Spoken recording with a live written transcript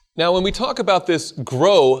Now, when we talk about this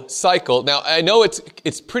grow cycle, now I know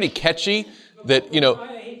it's pretty catchy that,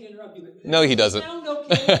 I hate to interrupt you, but no, he doesn't.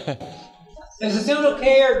 Does it sound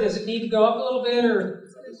okay, or does it need to go up a little bit, or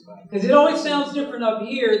because it always sounds different up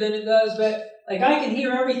here than it does, but like I can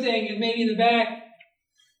hear everything, and maybe in the back,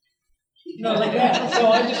 like that. So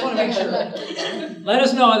I just want to make sure. Let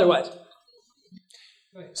us know otherwise.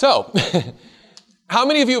 So, how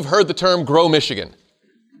many of you have heard the term Grow Michigan?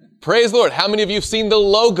 Praise the Lord. How many of you have seen the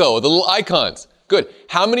logo, the little icons? Good.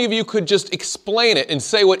 How many of you could just explain it and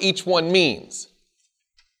say what each one means?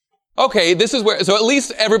 Okay, this is where, so at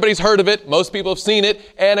least everybody's heard of it, most people have seen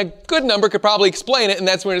it, and a good number could probably explain it, and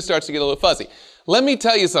that's when it starts to get a little fuzzy. Let me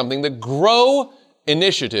tell you something. The Grow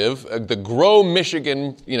initiative, the Grow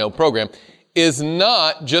Michigan, program, is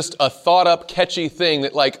not just a thought-up, catchy thing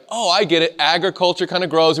that like, oh, I get it, agriculture kind of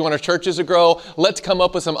grows, we want our churches to grow, let's come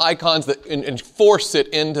up with some icons that and force it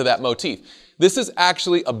into that motif. This is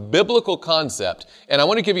actually a biblical concept, and I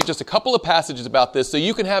want to give you just a couple of passages about this so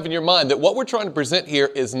you can have in your mind that what we're trying to present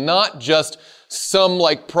here is not just some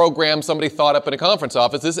like program somebody thought up in a conference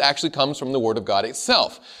office. This actually comes from the Word of God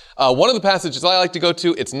itself. One of the passages I like to go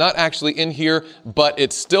to, it's not actually in here, but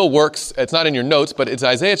it still works. It's not in your notes, but it's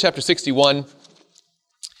Isaiah chapter 61.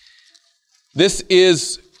 This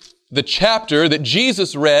is the chapter that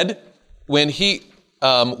Jesus read when he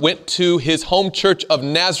went to his home church of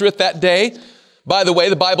Nazareth that day. By the way,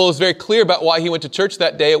 the Bible is very clear about why he went to church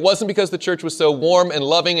that day. It wasn't because the church was so warm and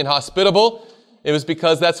loving and hospitable. It was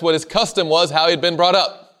because that's what his custom was, how he'd been brought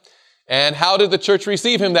up. And how did the church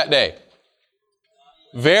receive him that day?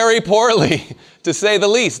 Very poorly, to say the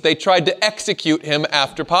least. They tried to execute him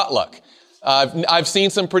after potluck. I've seen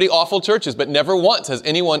some pretty awful churches, but never once has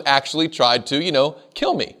anyone actually tried to,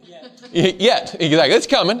 kill me. Yet. Exactly. It's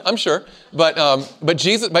coming, I'm sure. But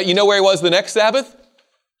Jesus, but you know where he was the next Sabbath?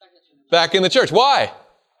 Back in the church. Why?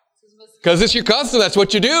 Because it's your custom. That's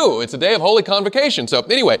what you do. It's a day of holy convocation. So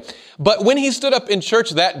anyway, but when he stood up in church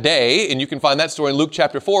that day, and you can find that story in Luke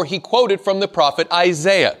chapter 4, he quoted from the prophet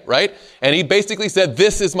Isaiah, right? And he basically said,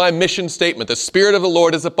 this is my mission statement. The Spirit of the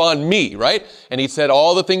Lord is upon me, right? And he said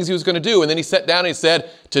all the things he was going to do. And then he sat down and he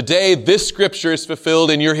said, today this scripture is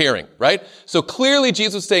fulfilled in your hearing, right? So clearly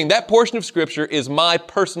Jesus was saying that portion of scripture is my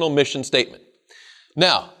personal mission statement.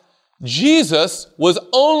 Now, Jesus was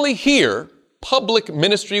only here public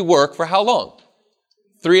ministry work for how long?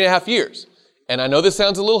 3.5 years. And I know this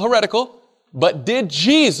sounds a little heretical, but did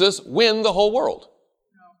Jesus win the whole world?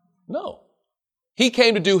 No. He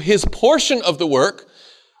came to do his portion of the work,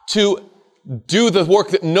 to do the work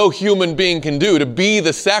that no human being can do, to be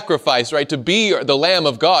the sacrifice, right? To be the Lamb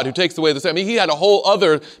of God who takes away the sin. I mean, he had a whole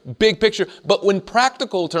other big picture. But when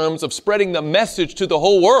practical terms of spreading the message to the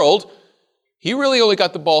whole world, he really only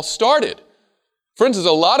got the ball started. For instance,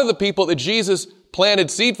 a lot of the people that Jesus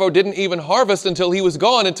planted seed for didn't even harvest until he was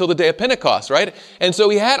gone, until the day of Pentecost, right? And so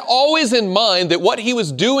he had always in mind that what he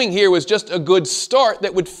was doing here was just a good start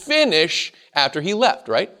that would finish after he left,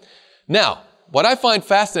 right? Now, what I find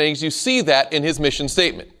fascinating is you see that in his mission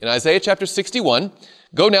statement. In Isaiah chapter 61,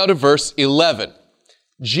 go now to verse 11.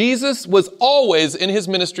 Jesus was always in his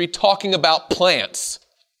ministry talking about plants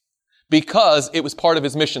because it was part of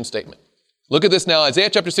his mission statement. Look at this now, Isaiah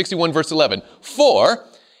chapter 61, verse 11. For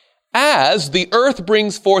as the earth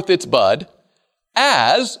brings forth its bud,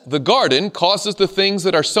 as the garden causes the things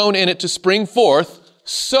that are sown in it to spring forth,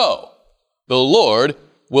 so the Lord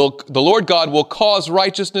God will cause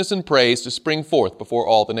righteousness and praise to spring forth before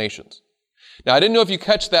all the nations. Now, I didn't know if you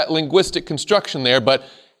catch that linguistic construction there, but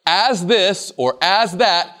as this or as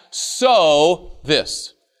that, so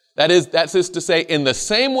this. That's to say, in the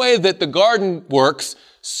same way that the garden works,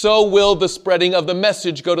 so will the spreading of the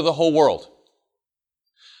message go to the whole world.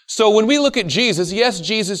 So when we look at Jesus, yes,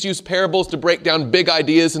 Jesus used parables to break down big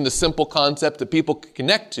ideas into simple concepts that people could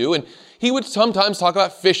connect to. And he would sometimes talk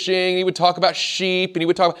about fishing, he would talk about sheep, and he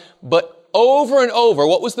would talk, but over and over,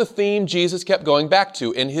 what was the theme Jesus kept going back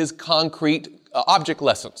to in his concrete object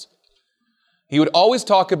lessons? He would always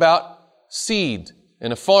talk about seed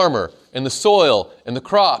and a farmer and the soil and the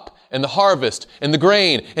crop and the harvest and the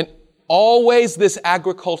grain and always this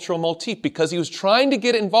agricultural motif, because he was trying to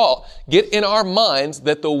get in our minds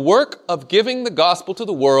that the work of giving the gospel to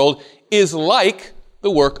the world is like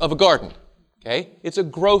the work of a garden. Okay? It's a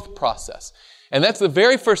growth process. And that's the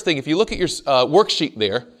very first thing. If you look at your worksheet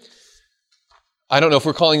there, I don't know if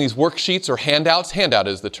we're calling these worksheets or handouts. Handout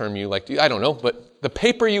is the term you like to use. I don't know, but the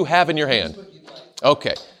paper you have in your hand.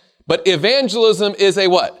 Okay. But evangelism is a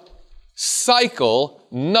what? Cycle,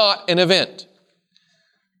 not an event.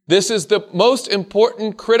 This is the most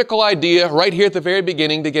important critical idea right here at the very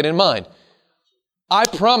beginning to get in mind. I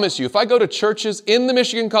promise you, if I go to churches in the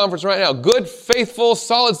Michigan Conference right now, good, faithful,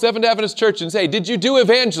 solid Seventh-day Adventist church, and say, did you do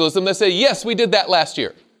evangelism? They say, yes, we did that last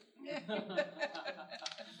year.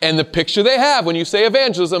 And the picture they have when you say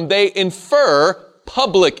evangelism, they infer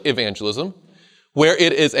public evangelism, where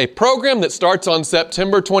it is a program that starts on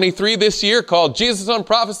September 23 this year called Jesus on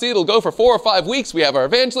Prophecy. It'll go for 4 or 5 weeks. We have our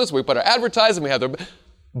evangelists, we put our advertising, we have the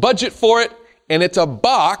budget for it, and it's a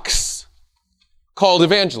box called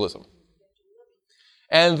evangelism.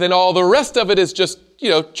 And then all the rest of it is just,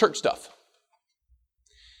 church stuff.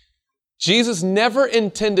 Jesus never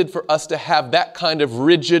intended for us to have that kind of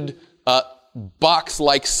rigid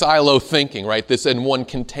box-like silo thinking, right? This in one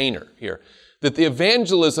container here. That the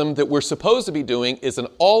evangelism that we're supposed to be doing is an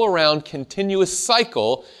all-around continuous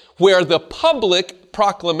cycle where the public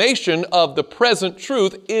proclamation of the present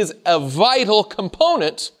truth is a vital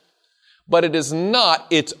component, but it is not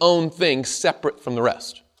its own thing separate from the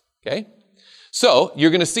rest. Okay? So,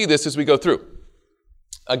 you're going to see this as we go through.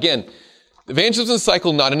 Again, evangelism is a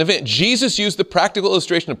cycle, not an event. Jesus used the practical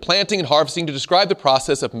illustration of planting and harvesting to describe the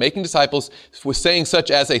process of making disciples with sayings such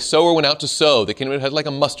as a sower went out to sow. The kingdom had like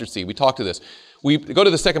a mustard seed. We talked to this. We go to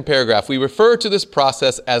the second paragraph. We refer to this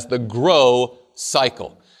process as the grow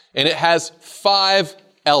cycle. And it has 5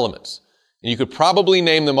 elements. And you could probably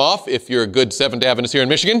name them off if you're a good Seventh-day Adventist here in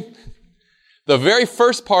Michigan. The very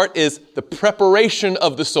first part is the preparation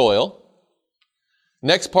of the soil.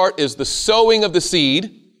 Next part is the sowing of the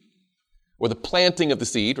seed, or the planting of the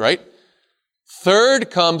seed, right? Third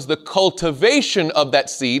comes the cultivation of that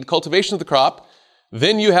seed, cultivation of the crop.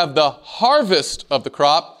 Then you have the harvest of the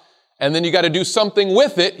crop, and then you got to do something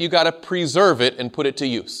with it. You got to preserve it and put it to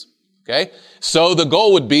use, okay? So the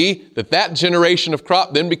goal would be that generation of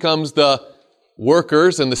crop then becomes the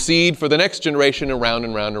workers and the seed for the next generation, and round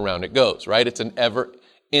and round and round it goes, right? It's a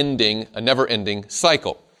never-ending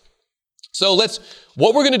cycle. So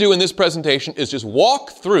what we're going to do in this presentation is just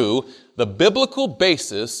walk through the biblical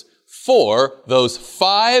basis for those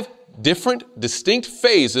 5 different distinct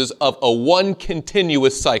phases of a one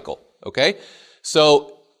continuous cycle. Okay?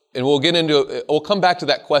 So, and we'll come back to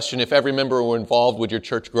that question, if every member were involved, would your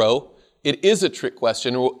church grow? It is a trick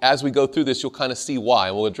question. As we go through this, you'll kind of see why,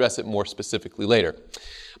 and we'll address it more specifically later.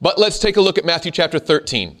 But let's take a look at Matthew chapter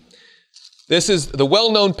 13. This is the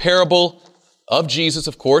well-known parable of Jesus,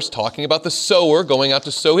 of course, talking about the sower going out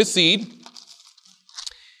to sow his seed.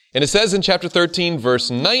 And it says in chapter 13, verse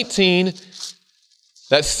 19,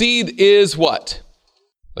 that seed is what?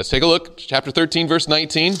 Let's take a look. Chapter 13, verse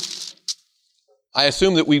 19. I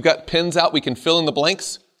assume that we've got pens out. We can fill in the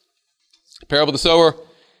blanks. Parable of the sower.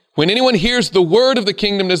 When anyone hears the word of the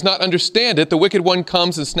kingdom and does not understand it, the wicked one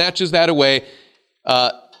comes and snatches that away,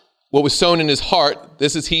 what was sown in his heart.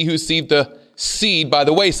 This is he who received the seed by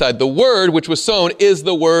the wayside. The word which was sown is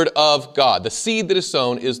the word of God. The seed that is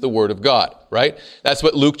sown is the word of God, right? That's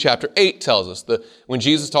what Luke chapter 8 tells us. When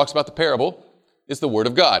Jesus talks about the parable, it's the word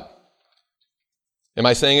of God. Am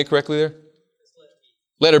I saying it correctly there?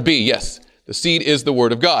 Letter B, yes. The seed is the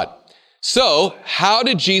word of God. So, how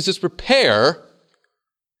did Jesus prepare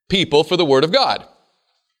people for the word of God?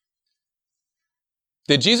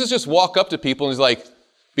 Did Jesus just walk up to people and he's like,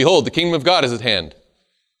 behold, the kingdom of God is at hand?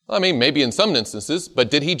 I mean, maybe in some instances,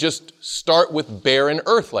 but did he just start with barren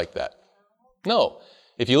earth like that? No.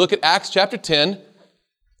 If you look at Acts chapter 10,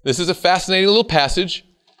 this is a fascinating little passage.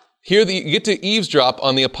 Here you get to eavesdrop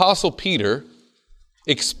on the Apostle Peter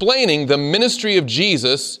explaining the ministry of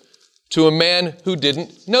Jesus to a man who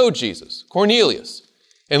didn't know Jesus, Cornelius.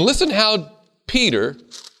 And listen how Peter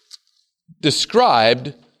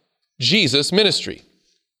described Jesus' ministry.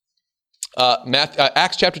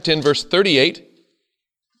 Acts chapter 10, verse 38.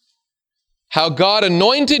 How God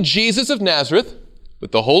anointed Jesus of Nazareth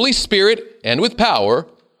with the Holy Spirit and with power,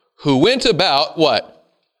 who went about, what?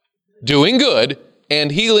 Doing good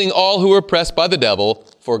and healing all who were oppressed by the devil,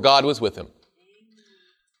 for God was with him.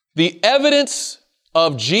 The evidence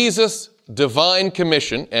of Jesus' divine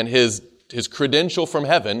commission and his credential from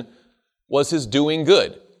heaven was his doing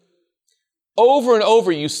good. Over and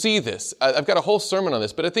over you see this. I've got a whole sermon on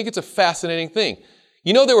this, but I think it's a fascinating thing.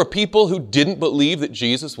 You know, there were people who didn't believe that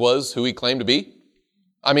Jesus was who he claimed to be.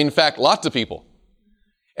 I mean, in fact, lots of people.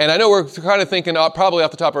 And I know we're kind of thinking, probably off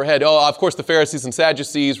the top of our head, of course the Pharisees and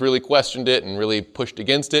Sadducees really questioned it and really pushed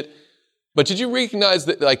against it. But did you recognize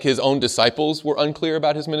that like his own disciples were unclear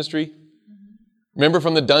about his ministry? Remember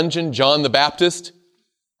from the dungeon, John the Baptist?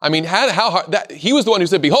 I mean, how hard, he was the one who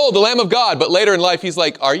said, behold, the Lamb of God. But later in life, he's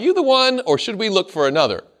like, are you the one or should we look for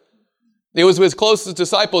another? It was his closest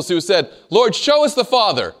disciples who said, Lord, show us the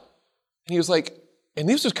Father. And he was like, and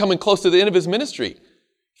this was coming close to the end of his ministry.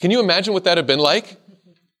 Can you imagine what that had been like?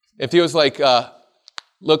 If he was like,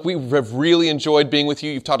 Look, we have really enjoyed being with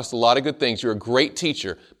you. You've taught us a lot of good things. You're a great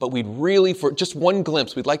teacher. But we'd really, for just one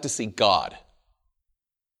glimpse, we'd like to see God.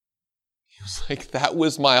 He was like, that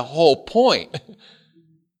was my whole point.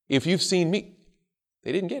 If you've seen me,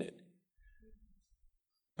 they didn't get it.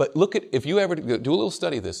 But look at, if you ever do a little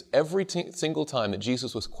study of this, every single time that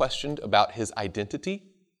Jesus was questioned about his identity,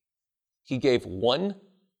 he gave one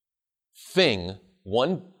thing,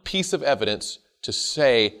 one piece of evidence to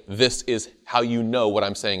say, this is how you know what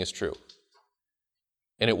I'm saying is true.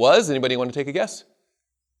 And it was, anybody want to take a guess?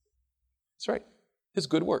 That's right, his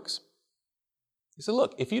good works. He said,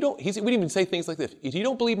 look, if you don't, we didn't even say things like this. If you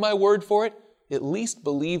don't believe my word for it, at least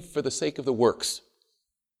believe for the sake of the works.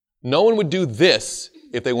 No one would do this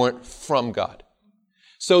if they weren't from God.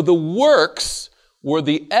 So the works were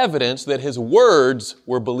the evidence that his words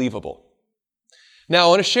were believable. Now, I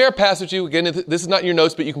want to share a passage with you. Again, this is not in your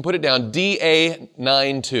notes, but you can put it down. DA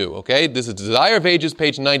 92, okay? This is Desire of Ages,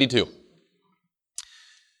 page 92.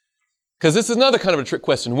 Because this is another kind of a trick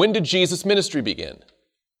question. When did Jesus' ministry begin?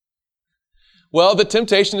 Well, the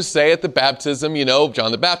temptation to say at the baptism,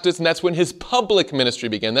 John the Baptist, and that's when his public ministry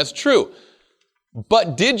began. That's true.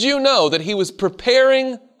 But did you know that he was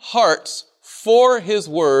preparing hearts for his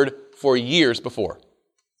word for years before?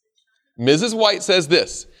 Mrs. White says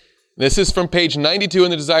this. This is from page 92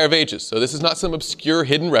 in the Desire of Ages. So this is not some obscure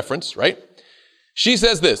hidden reference, right? She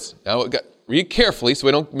says this. Now, read carefully so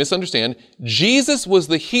we don't misunderstand. Jesus was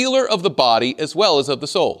the healer of the body as well as of the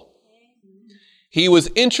soul. He was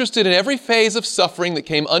interested in every phase of suffering that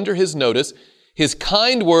came under his notice, his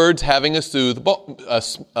kind words having a soothing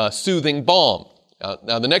balm.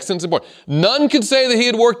 Now, the next sentence is important. None could say that he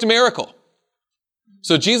had worked a miracle.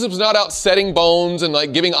 So Jesus was not out setting bones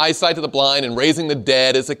and giving eyesight to the blind and raising the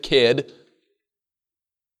dead as a kid.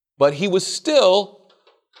 But he was still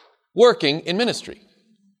working in ministry.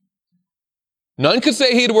 None could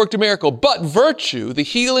say he had worked a miracle, but virtue, the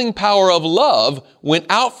healing power of love, went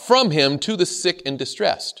out from him to the sick and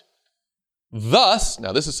distressed. Thus,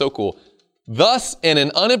 now this is so cool, thus in an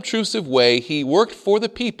unobtrusive way, he worked for the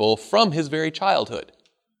people from his very childhood.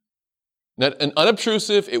 Now, an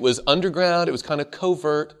unobtrusive, it was underground, it was kind of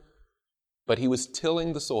covert, but he was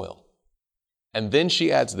tilling the soil. And then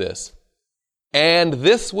she adds this, and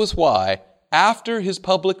this was why, after his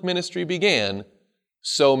public ministry began,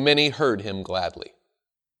 so many heard him gladly.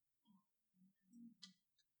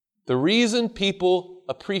 The reason people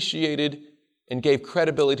appreciated and gave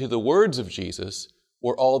credibility to the words of Jesus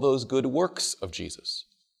were all those good works of Jesus.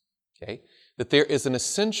 Okay? That there is an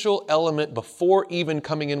essential element before even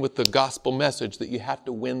coming in with the gospel message that you have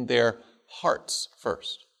to win their hearts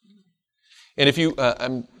first. And if you,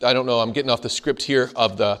 I don't know, I'm getting off the script here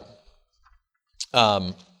of the,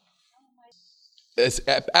 it's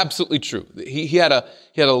absolutely true. He had a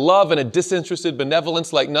love and a disinterested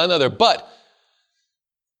benevolence like none other. But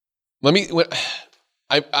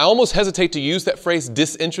I almost hesitate to use that phrase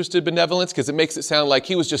disinterested benevolence because it makes it sound like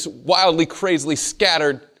he was just wildly, crazily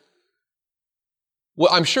scattered.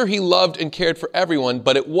 Well, I'm sure he loved and cared for everyone,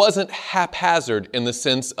 but it wasn't haphazard in the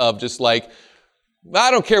sense of just I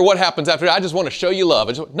don't care what happens after, I just want to show you love.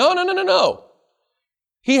 No.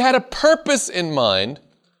 He had a purpose in mind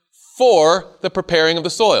for the preparing of the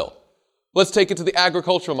soil. Let's take it to the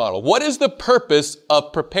agricultural model. What is the purpose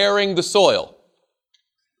of preparing the soil?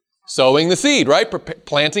 Sowing the seed, right?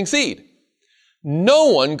 Planting seed. No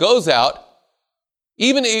one goes out,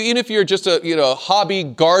 even if you're just a hobby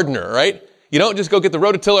gardener, right? You don't just go get the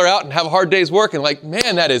rototiller out and have a hard day's work and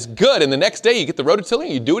man, that is good. And the next day you get the rototiller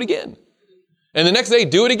and you do it again. And the next day,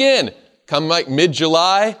 do it again. Come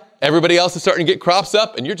mid-July, everybody else is starting to get crops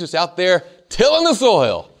up and you're just out there tilling the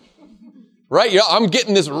soil. Right? I'm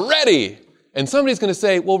getting this ready. And somebody's going to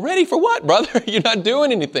say, well, ready for what, brother? You're not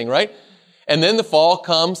doing anything, right? And then the fall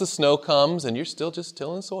comes, the snow comes, and you're still just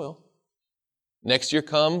tilling soil. Next year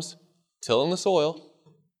comes, tilling the soil.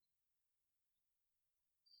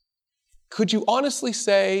 Could you honestly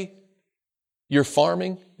say you're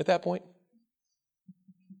farming at that point?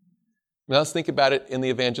 Now let's think about it in the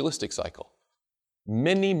evangelistic cycle.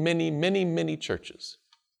 Many churches,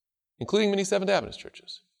 including many Seventh Adventist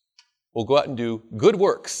churches, will go out and do good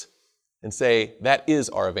works and say, that is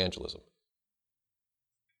our evangelism.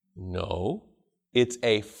 No, it's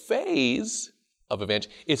a phase of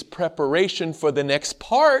evangelism. It's preparation for the next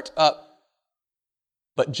part,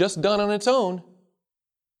 but just done on its own,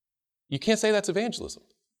 you can't say that's evangelism.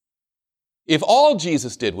 If all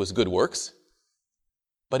Jesus did was good works,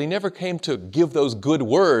 but he never came to give those good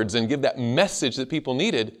words and give that message that people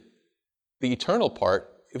needed, the eternal part,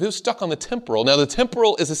 if it was stuck on the temporal, now the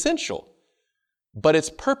temporal is essential, but its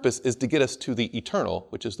purpose is to get us to the eternal,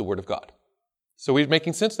 which is the Word of God. So we're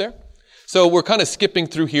making sense there? So we're kind of skipping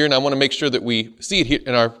through here, and I want to make sure that we see it here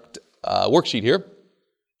in our worksheet here.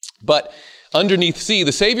 But underneath C,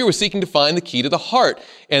 the Savior was seeking to find the key to the heart.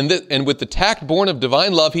 And with the tact born of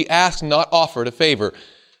divine love, he asked, not offered, a favor.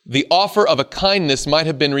 The offer of a kindness might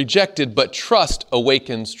have been rejected, but trust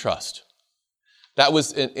awakens trust. That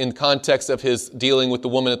was in context of his dealing with the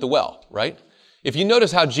woman at the well, right? If you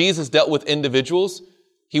notice how Jesus dealt with individuals,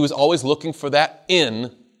 he was always looking for that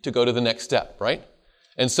in to go to the next step, right?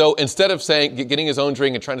 And so instead of getting his own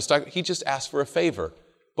drink and trying to start, he just asked for a favor.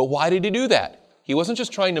 But why did he do that? He wasn't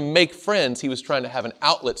just trying to make friends. He was trying to have an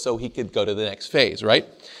outlet so he could go to the next phase, right?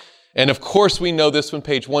 And of course, we know this from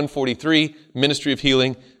page 143, Ministry of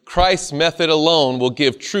Healing. Christ's method alone will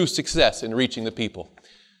give true success in reaching the people.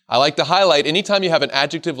 I like to highlight, anytime you have an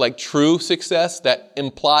adjective like true success, that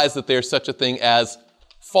implies that there's such a thing as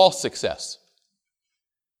false success.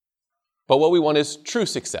 But what we want is true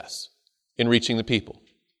success in reaching the people.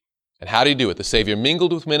 And how did he do it? The Savior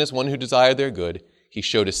mingled with men as one who desired their good. He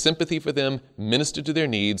showed his sympathy for them, ministered to their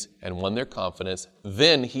needs, and won their confidence.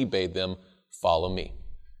 Then he bade them follow me.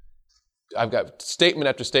 I've got statement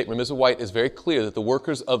after statement. Mrs. White is very clear that the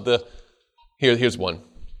workers of the... Here's one.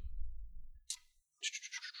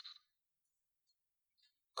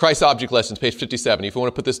 Christ Object Lessons, page 57. If you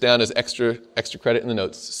want to put this down as extra credit in the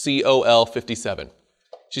notes, COL 57.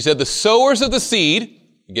 She said, the sowers of the seed,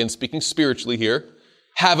 again speaking spiritually here,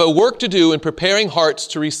 have a work to do in preparing hearts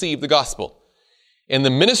to receive the gospel. In the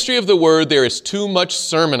ministry of the word, there is too much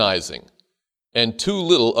sermonizing and too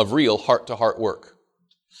little of real heart-to-heart work.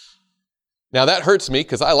 Now that hurts me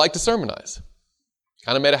because I like to sermonize.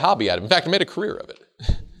 Kind of made a hobby out of it. In fact, I made a career of it.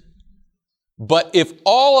 But if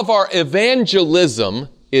all of our evangelism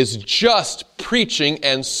is just preaching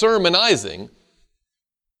and sermonizing,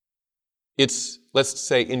 it's, let's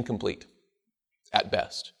say, incomplete at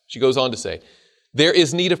best. She goes on to say, there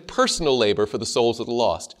is need of personal labor for the souls of the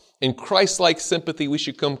lost. In Christ-like sympathy, we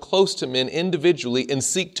should come close to men individually and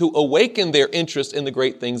seek to awaken their interest in the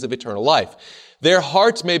great things of eternal life. Their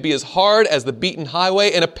hearts may be as hard as the beaten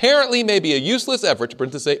highway and apparently may be a useless effort to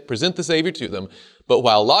present the Savior to them. But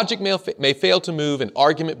while logic may fail to move and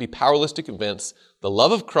argument be powerless to convince, the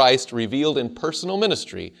love of Christ revealed in personal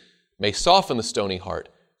ministry may soften the stony heart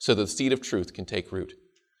so that the seed of truth can take root.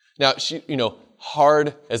 Now,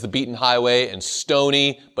 hard as the beaten highway and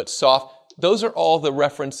stony but soft, those are all the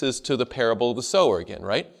references to the parable of the sower again,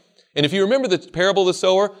 right? And if you remember the parable of the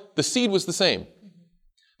sower, the seed was the same.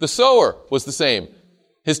 The sower was the same.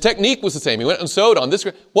 His technique was the same. He went and sowed on this.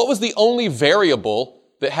 What was the only variable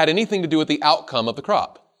that had anything to do with the outcome of the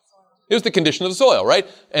crop? It was the condition of the soil, right?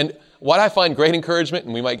 And what I find great encouragement,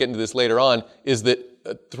 and we might get into this later on, is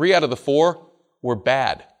that 3 out of the 4 were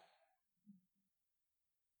bad.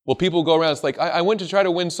 Well, people go around, it's like, I went to try to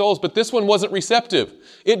win souls, but this one wasn't receptive.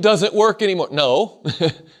 It doesn't work anymore. No,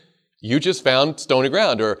 you just found stony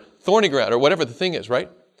ground or thorny ground or whatever the thing is, right?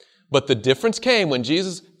 But the difference came when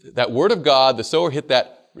Jesus, that word of God, the sower hit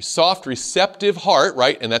that soft, receptive heart,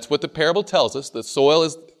 right? And that's what the parable tells us. The soil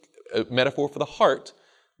is a metaphor for the heart.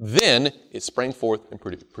 Then it sprang forth and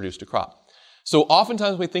produced a crop. So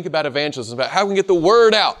oftentimes we think about evangelism, about how we can get the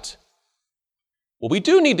word out. Well, we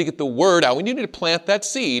do need to get the word out. We need to plant that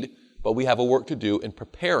seed, but we have a work to do in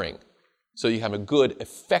preparing so you have a good,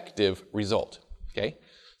 effective result. Okay?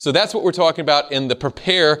 So that's what we're talking about in the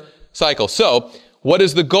prepare cycle. So what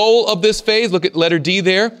is the goal of this phase? Look at letter D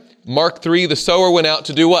there. Mark 3, the sower went out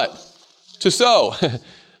to do what? To sow.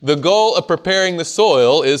 The goal of preparing the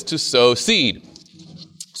soil is to sow seed.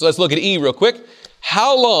 So let's look at E real quick.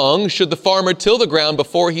 How long should the farmer till the ground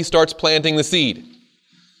before he starts planting the seed?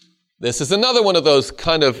 This is another one of those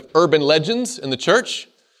kind of urban legends in the church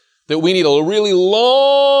that we need a really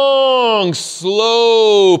long,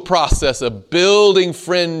 slow process of building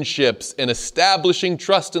friendships and establishing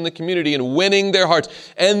trust in the community and winning their hearts.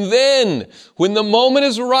 And then, when the moment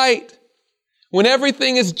is right, when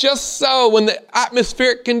everything is just so, when the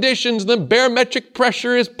atmospheric conditions, the barometric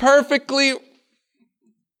pressure is perfectly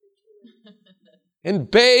and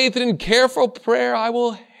bathed in careful prayer, I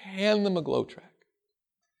will hand them a glow track.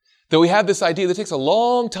 That we have this idea that it takes a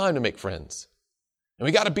long time to make friends. And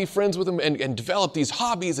we got to be friends with them and develop these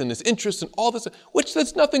hobbies and this interest and all this, which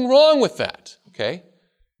there's nothing wrong with that, okay?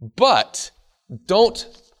 But don't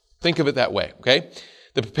think of it that way, okay?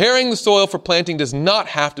 The preparing the soil for planting does not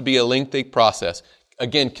have to be a lengthy process.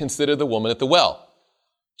 Again, consider the woman at the well.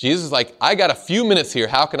 Jesus is like, I got a few minutes here.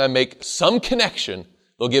 How can I make some connection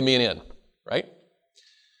that'll give me an in, right?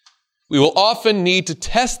 We will often need to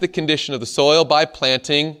test the condition of the soil by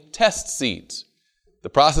planting test seeds. The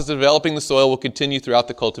process of developing the soil will continue throughout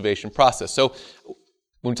the cultivation process. So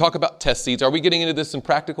When we talk about test seeds, are we getting into this in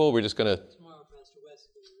practical? We're just going to...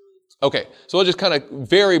 Okay, so we'll just kind of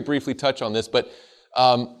very briefly touch on this, but,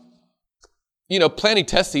 planting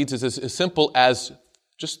test seeds is as simple as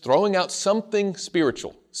just throwing out something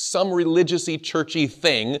spiritual, some religious-y, churchy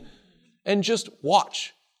thing, and just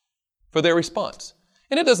watch for their response.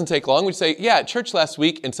 And it doesn't take long. We say, yeah, at church last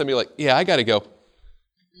week, and somebody like, yeah, I got to go.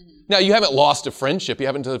 Now, you haven't lost a friendship. You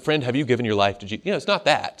haven't told a friend, have you given your life to Jesus? It's not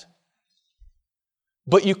that.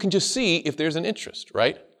 But you can just see if there's an interest,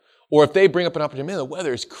 right? Or if they bring up an opportunity, man, the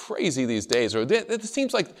weather is crazy these days. Or it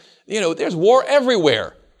seems like, there's war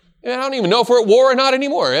everywhere. And I don't even know if we're at war or not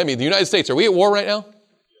anymore. I mean, the United States, are we at war right now?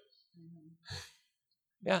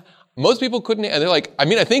 Yeah. Most people couldn't, and they're like,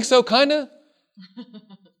 I think so, kind of.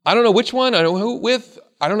 I don't know which one, I don't know who with,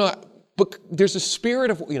 I don't know. But there's a spirit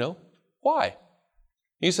of, why?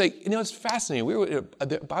 You say, it's fascinating.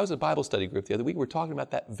 I was at a Bible study group the other week. We were talking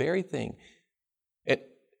about that very thing.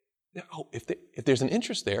 If there's an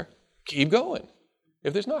interest there, keep going.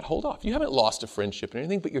 If there's not, hold off. You haven't lost a friendship or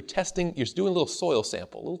anything, but you're doing a little soil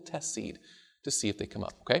sample, a little test seed to see if they come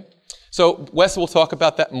up, okay? So Wes will talk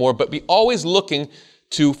about that more, but be always looking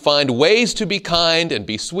to find ways to be kind and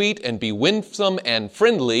be sweet and be winsome and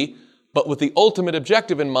friendly, but with the ultimate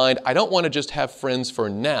objective in mind. I don't want to just have friends for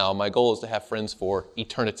now. My goal is to have friends for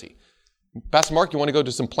eternity. Pastor Mark, you want to go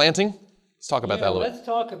to some planting? Let's talk about that a little bit. Let's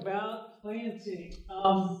talk about planting.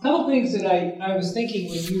 A couple things that I was thinking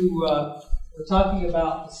when you were talking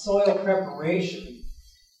about soil preparation.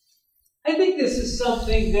 I think this is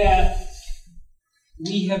something that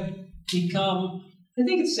we have become, I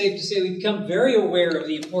think it's safe to say we've become very aware of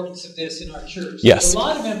the importance of this in our church. Yes. There's a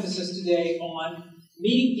lot of emphasis today on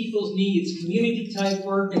meeting people's needs, community-type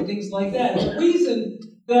work, and things like that. And the reason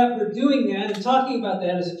that we're doing that and talking about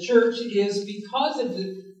that as a church is because of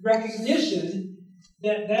the recognition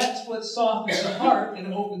that that's what softens the heart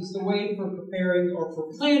and opens the way for preparing or for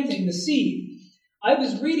planting the seed. I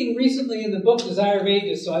was reading recently in the book Desire of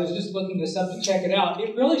Ages, so I was just looking this up to check it out.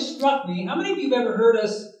 It really struck me. How many of you have ever heard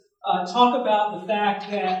us talk about the fact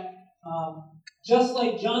that just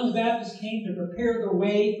like John the Baptist came to prepare the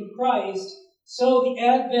way for Christ, so the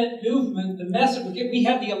Advent movement, the message, we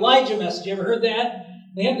have the Elijah message. You ever heard that?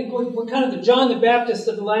 We're kind of the John the Baptist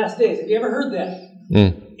of the last days. Have you ever heard that?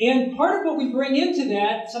 And part of what we bring into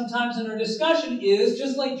that sometimes in our discussion is,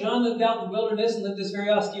 just like John lived out in the wilderness and lived this very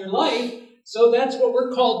austere life, so that's what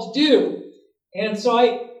we're called to do. And so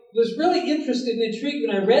I was really interested and intrigued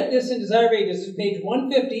when I read this in Desire of Ages. It's page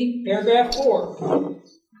 150, paragraph 4.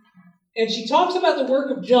 And she talks about the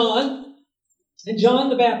work of John. And John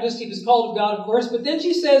the Baptist, he was called of God, of course. But then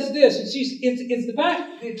she says this, and it's the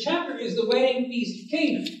fact, the chapter is the wedding feast of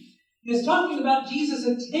Cana. It's talking about Jesus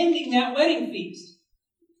attending that wedding feast.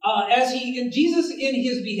 Jesus in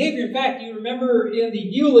his behavior, in fact, you remember in the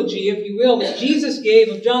eulogy, if you will, that Jesus gave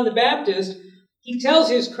of John the Baptist, he tells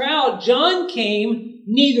his crowd, John came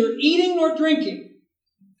neither eating nor drinking.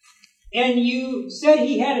 And you said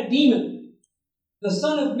he had a demon. The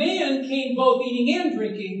Son of Man came both eating and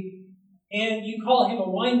drinking, and you call him a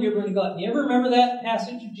winebibber and a glutton. You ever remember that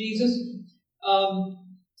passage of Jesus?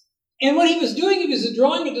 And what he was doing, he was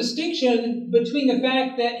drawing a distinction between the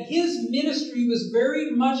fact that his ministry was very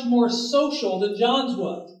much more social than John's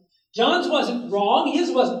was. John's wasn't wrong. His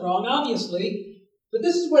wasn't wrong, obviously. But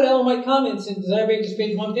this is what Ellen White comments in Desire of Ages,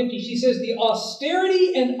 page 150. She says, the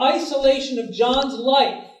austerity and isolation of John's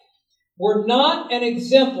life were not an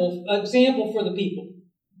example for the people.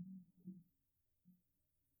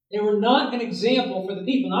 They were not an example for the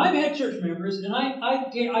people. Now, I've had church members, and I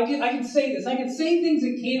can say this. I can say things at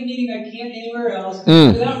camp meeting I can't anywhere else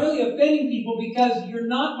without really offending people, because you're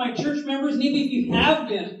not my church members, and even if you have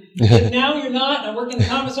been, and now you're not, and I work in the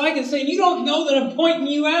comments, so I can say, you don't know that I'm pointing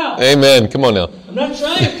you out. Amen. Come on now. I'm not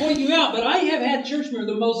trying to point you out, but I have had church members,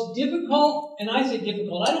 the most difficult, and I say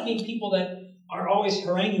difficult, I don't mean people that are always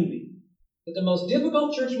haranguing me, but the most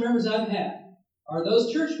difficult church members I've had are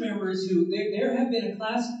those church members who, there have been a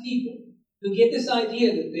class of people who get this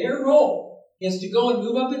idea that their role is to go and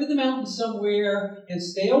move up into the mountains somewhere and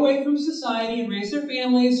stay away from society and raise their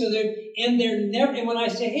families. And when I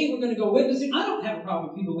say, hey, we're going to go witnessing, I don't have a problem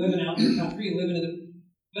with people living out in the country and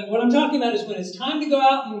but what I'm talking about is when it's time to go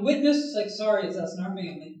out and witness, it's like, sorry, it's us and our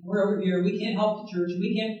family. We're over here. We can't help the church.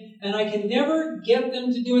 And I can never get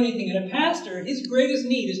them to do anything. And a pastor, his greatest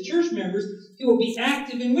need is church members who will be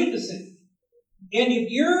active in witnessing. And if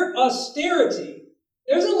your austerity,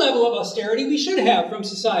 there's a level of austerity we should have from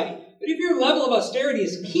society. But if your level of austerity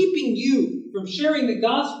is keeping you from sharing the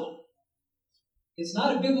gospel, it's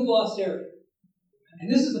not a biblical austerity.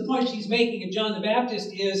 And this is the point she's making of John the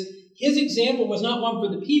Baptist is his example was not one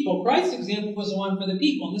for the people. Christ's example was the one for the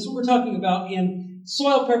people. And this is what we're talking about in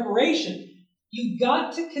soil preparation. You've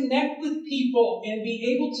got to connect with people and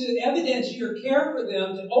be able to evidence your care for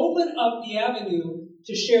them to open up the avenue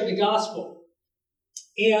to share the gospel.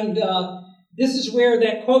 And this is where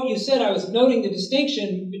that quote you said, I was noting the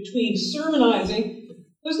distinction between sermonizing.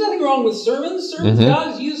 There's nothing wrong with sermons.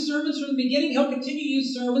 God has used sermons from the beginning. He'll continue to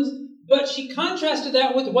use sermons. But she contrasted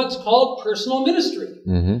that with what's called personal ministry.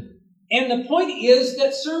 And the point is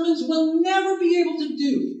that sermons will never be able to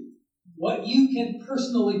do what you can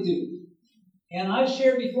personally do. And I've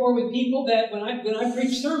shared before with people that when I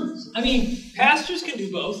preach sermons, I mean, pastors can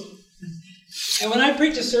do both. And when I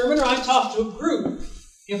preach a sermon or I talk to a group,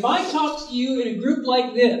 if I talk to you in a group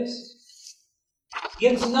like this,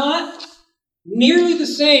 it's not nearly the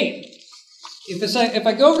same. If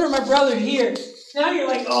I go over to my brother here, now you're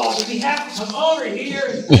like, oh, does he have to come over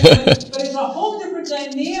here? But it's a whole different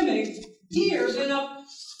dynamic here than up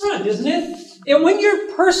front, isn't it? And when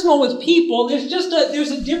you're personal with people, there's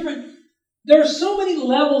so many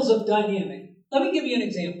levels of dynamic. Let me give you an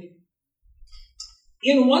example.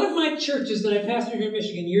 In one of my churches that I pastored here in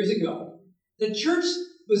Michigan years ago, the church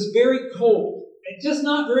was very cold, just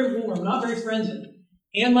not very warm, not very friendly.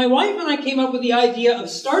 And my wife and I came up with the idea of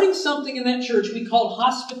starting something in that church we called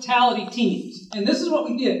hospitality teams. And this is what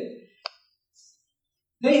we did.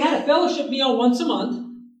 They had a fellowship meal once a month,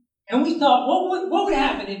 and we thought, what would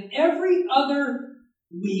happen if every other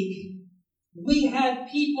week we had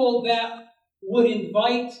people that would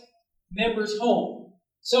invite members home?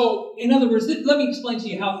 So, in other words, let me explain to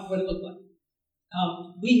you what it looked like.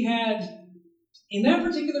 We had, in that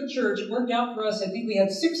particular church, it worked out for us, I think we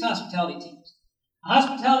had 6 hospitality teams. A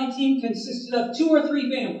hospitality team consisted of 2 or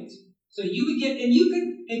 3 families. So you would get, and you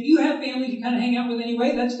could, if you have families you kind of hang out with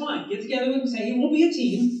anyway, that's fine. Get together with them and say, hey, we'll be a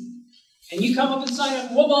team. And you come up and sign up,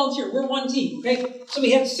 and we'll volunteer. We're one team, okay? So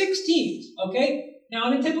we had 6 teams, okay?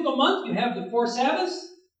 Now, in a typical month, you have the 4 Sabbaths,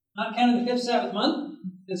 not counting the 5th Sabbath month.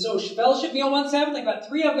 And so fellowship meal one Sabbath, I've got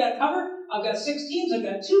 3 I've got covered. I've got 6 teams. I've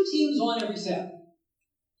got 2 teams on every Sabbath.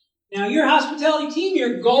 Now, your hospitality team,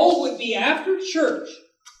 your goal would be after church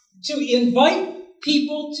to invite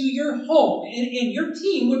people to your home. And your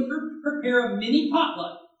team would prepare a mini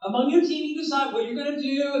potluck. Among your team, you decide what you're going to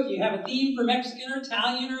do. If you have a theme for Mexican or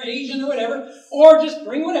Italian or Asian or whatever, or just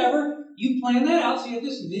bring whatever. You plan that out so you have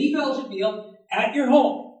this mini fellowship meal at your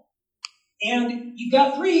home. And you've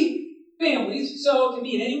got 3 families, so it can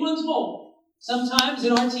be at anyone's home. Sometimes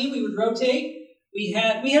in our team, we would rotate. We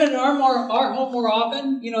had it in our home more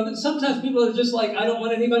often. You know, that sometimes people are just like, I don't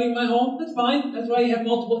want anybody in my home. That's fine. That's why you have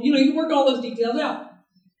multiple. You know, you work all those details out.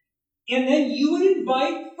 And then you would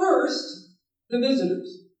invite first the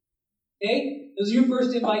visitors. Okay? Those are your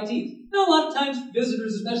first invitees. Now, a lot of times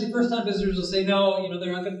visitors, especially first-time visitors, will say, no, you know,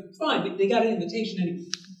 they're not going to. Fine, they got an invitation anyway.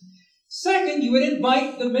 Second, you would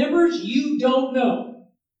invite the members you don't know.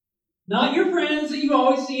 Not your friends that you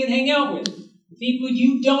always see and hang out with. The people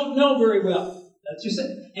you don't know very well. That's your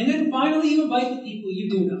second. And then finally, you invite the people you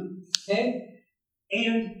do know. Okay?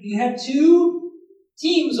 And you have 2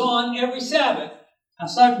 teams on every Sabbath,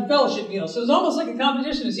 aside from fellowship meals. So it's almost like a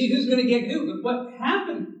competition to see who's going to get who. But what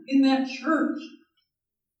happened in that church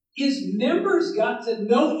is members got to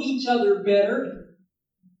know each other better.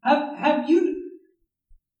 Have you...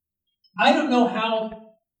 I don't know how...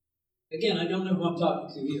 Again, I don't know who I'm talking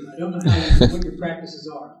to here. I don't know what your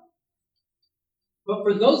practices are. But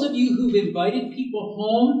for those of you who've invited people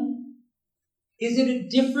home, is it a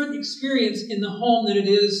different experience in the home than it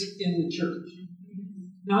is in the church?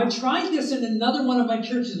 Now, I tried this in another one of my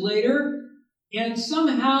churches later, and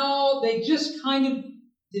somehow they just kind of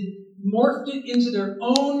morphed it into their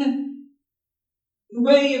own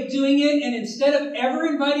way of doing it, and instead of ever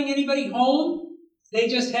inviting anybody home, they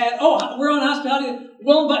just had, we're on hospitality,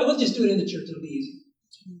 we'll just do it in the church, it'll be easy.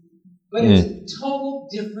 But it's a total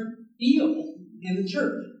different deal in the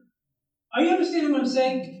church. Are you understanding what I'm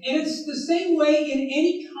saying? And it's the same way in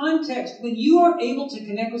any context. When you are able to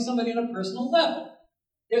connect with somebody on a personal level,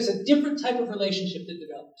 there's a different type of relationship that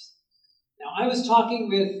develops. Now, I was talking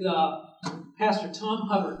with Pastor Tom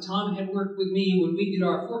Hubbard. Tom had worked with me when we did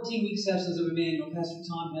our 14-week sessions of Emmanuel. Pastor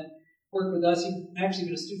Tom had worked with us. He'd actually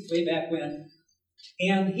been a student way back when.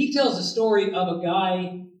 And he tells a story of a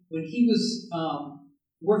guy when he was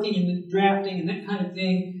working in the drafting and that kind of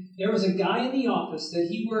thing. There was a guy in the office that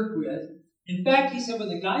he worked with. In fact, he said when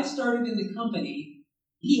the guy started in the company,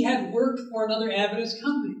 he had worked for another Adventist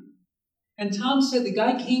company. And Tom said the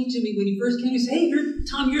guy came to me when he first came. He said, hey,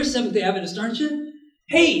 Tom, you're a Seventh-day Adventist, aren't you?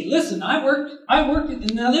 Hey, listen, I worked.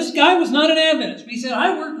 And now this guy was not an Adventist. But he said,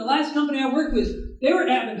 the last company I worked with, they were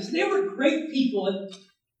Adventists. They were great people.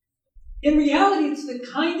 In reality, it's the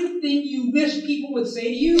kind of thing you wish people would say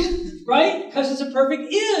to you, right? Because it's a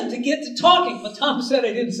perfect end to get to talking. But Tom said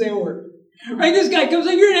I didn't say a word. Right? This guy comes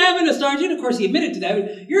in, you're an Adventist, aren't you? And of course, he admitted to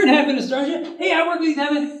that. You're an Adventist, aren't you? Hey, I work with these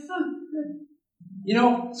Adventists.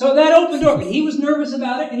 So that opened door. But he was nervous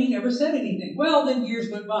about it, and he never said anything. Well, then years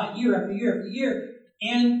went by, year after year after year.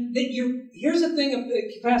 And here's the thing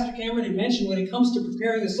that Pastor Kameron had mentioned when it comes to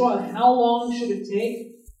preparing the soil. How long should it take?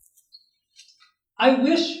 I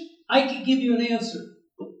wish I could give you an answer.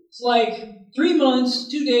 It's like 3 months,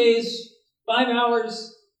 2 days, 5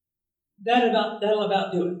 hours. That'll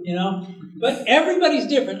about do it, But everybody's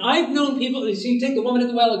different. I've known people, so you take the woman at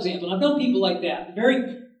the well example. I've known people like that.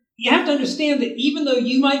 You have to understand that even though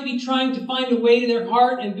you might be trying to find a way to their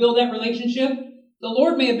heart and build that relationship, the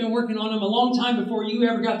Lord may have been working on them a long time before you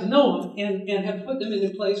ever got to know them and have put them in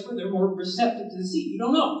a place where they're more receptive to the seed. You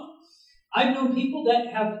don't know. I've known people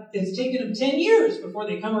that it's taken them 10 years before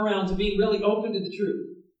they come around to being really open to the truth.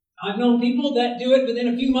 I've known people that do it within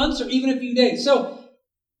a few months or even a few days. So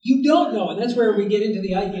you don't know, and that's where we get into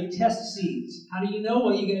the idea of test seeds. How do you know?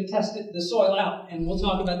 Well, you're going to test the soil out, and we'll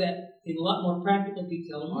talk about that in a lot more practical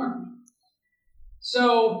detail tomorrow.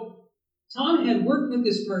 So Tom had worked with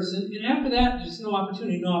this person, and after that, there's no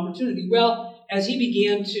opportunity. Well, as he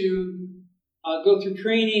began to go through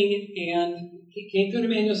training and he came to an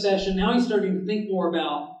Emmanuel session, now he's starting to think more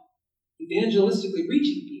about evangelistically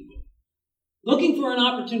reaching people, looking for an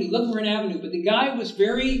opportunity, looking for an avenue. But the guy was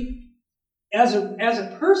very, as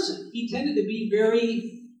a person, he tended to be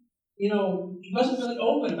very, he wasn't really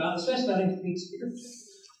open about it, especially about anything spiritual.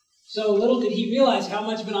 So little did he realize how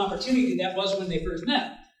much of an opportunity that was when they first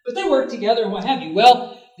met. But they worked together and what have you.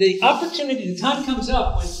 Well, the opportunity, the time comes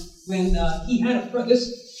up when he had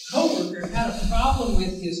this coworker had a problem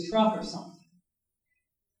with his truck or something.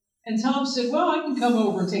 And Tom said, well, I can come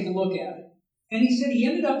over and take a look at it. And he said he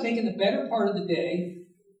ended up taking the better part of the day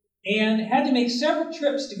and had to make several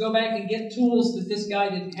trips to go back and get tools that this guy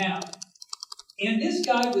didn't have. And this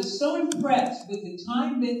guy was so impressed with the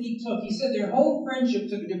time that he took. He said their whole friendship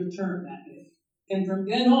took a different turn that day. And from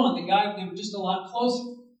then on, they were just a lot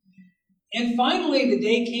closer. And finally, the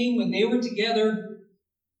day came when they were together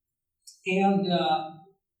and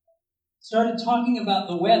started talking about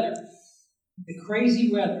the weather, the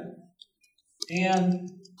crazy weather. And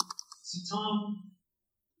so Tom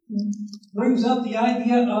brings up the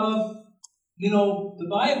idea of, the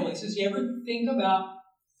Bible. He says, you ever think about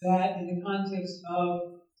that in the context of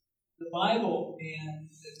the Bible and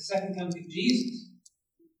the second coming of Jesus?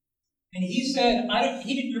 And he said,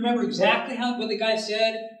 he didn't remember exactly what the guy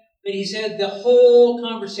said, but he said the whole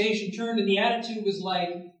conversation turned and the attitude was like,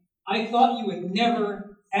 I thought you would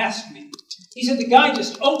never ask me. He said the guy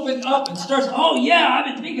just opened up and starts, oh yeah,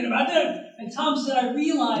 I've been thinking about that. And Tom said, I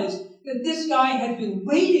realized that this guy had been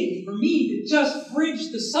waiting for me to just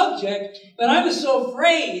bridge the subject, but I was so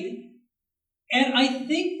afraid. And I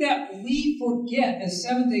think that we forget as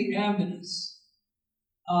Seventh-day Adventists,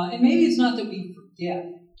 and maybe it's not that we forget,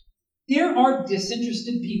 there are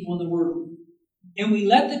disinterested people in the world. And we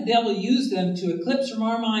let the devil use them to eclipse from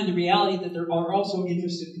our mind the reality that there are also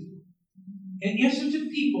interested people. And interested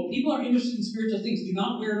people are interested in spiritual things, do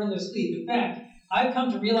not wear it on their sleeve. In fact, I've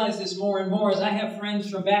come to realize this more and more as I have friends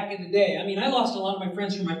from back in the day. I mean, I lost a lot of my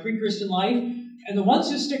friends from my pre-Christian life, and the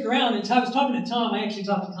ones who stick around, and I was talking to Tom, I actually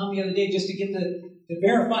talked to Tom the other day just to get to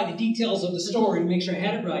verify the details of the story and make sure I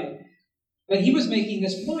had it right. But he was making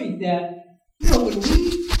this point that, when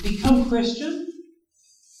we become Christian,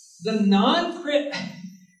 the non-Christian,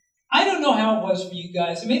 I don't know how it was for you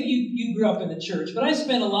guys. Maybe you grew up in the church, but I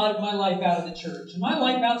spent a lot of my life out of the church. And my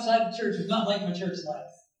life outside the church was not like my church life.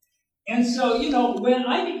 And so, when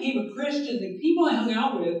I became a Christian, the people I hung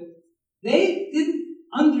out with, they didn't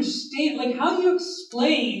understand. Like, how do you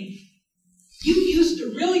explain? You used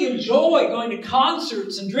to really enjoy going to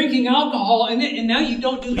concerts and drinking alcohol, and now you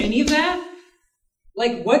don't do any of that?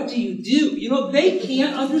 Like, what do you do? They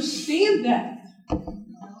can't understand that.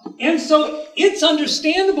 And so it's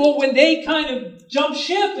understandable when they kind of jump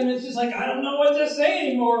ship and it's just like, I don't know what to say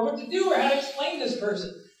anymore, what to do, or how to explain this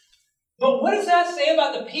person. But what does that say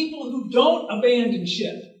about the people who don't abandon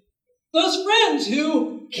ship? Those friends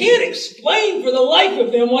who can't explain for the life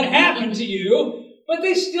of them what happened to you, but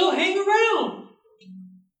they still hang around.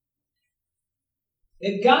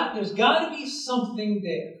 There's got to be something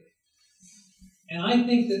there. And I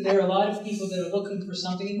think that there are a lot of people that are looking for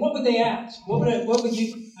something. And what would they ask? What would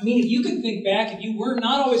you? I mean, if you could think back, if you were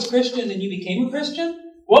not always Christian and you became a Christian,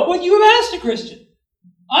 what would you have asked a Christian?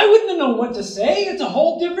 I wouldn't have known what to say. It's a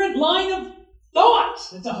whole different line of thought.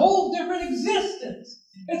 It's a whole different existence.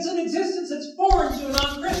 It's an existence that's foreign to a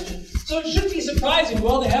non-Christian. So it shouldn't be surprising,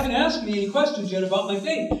 well, they haven't asked me any questions yet about my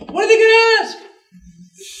faith. What are they going to ask?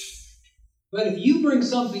 But if you bring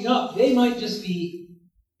something up, they might just be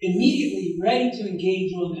immediately ready to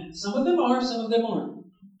engage you on that. Some of them are, some of them aren't.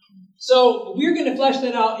 So we're going to flesh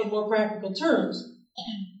that out in more practical terms.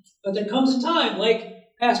 But there comes a time, like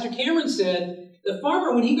Pastor Kameron said, the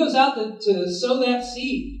farmer, when he goes out to sow that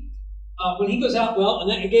seed, when he goes out, well, and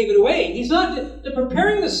then he gave it away. He's not, the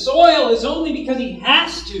preparing the soil is only because he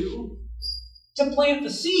has to plant the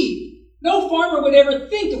seed. No farmer would ever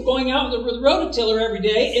think of going out with a rototiller every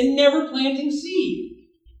day and never planting seed.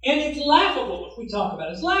 And it's laughable if we talk about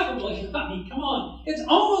it. It's laughable. I mean, come on. It's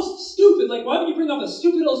almost stupid. Like, why would you bring up a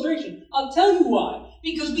stupid illustration? I'll tell you why.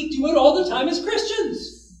 Because we do it all the time as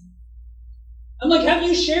Christians. I'm like, have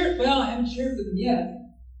you shared? Well, I haven't shared with them yet.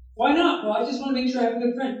 Why not? Well, I just want to make sure I have a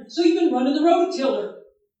good friend. So you've been running the rototiller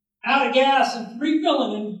out of gas and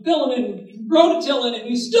refilling and filling and rototilling, and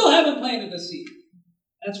you still haven't planted the seed.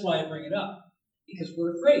 That's why I bring it up. Because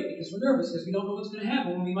we're afraid, because we're nervous, because we don't know what's going to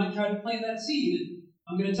happen when we might try to plant that seed. And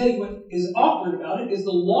I'm going to tell you what is awkward about it is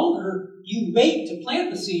the longer you wait to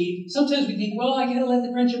plant the seed, sometimes we think, well, I got to let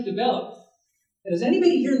the friendship develop. Has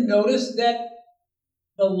anybody here noticed that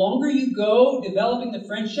the longer you go developing the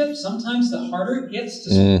friendship, sometimes the harder it gets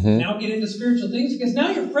to now get into spiritual things? Because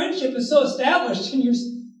now your friendship is so established and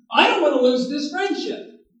I don't want to lose this friendship.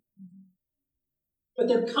 But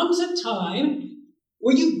there comes a time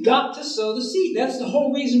where you've got to sow the seed. That's the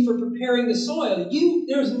whole reason for preparing the soil.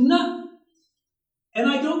 There's not, and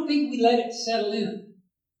I don't think we let it settle in.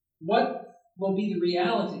 What will be the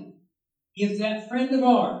reality if that friend of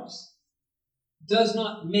ours does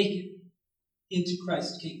not make it into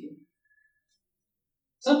Christ's kingdom?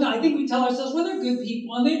 Sometimes I think we tell ourselves, well, they're good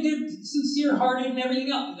people, and they're sincere-hearted and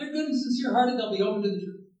everything else. If they're good and sincere-hearted, they'll be open to the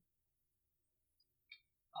truth.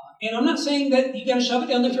 And I'm not saying that you got to shove it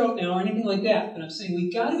down their throat now or anything like that, but I'm saying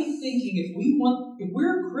we've got to be thinking if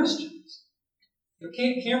we're Christians.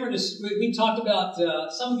 Kameron, we talked about,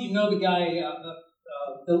 some of you know the guy,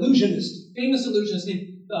 the illusionist, famous illusionist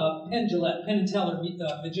named Penn and Teller,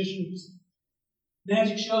 magicians,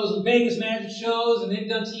 magic shows, and Vegas magic shows, and they've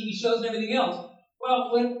done TV shows and everything else.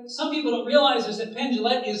 Well, what some people don't realize is that Penn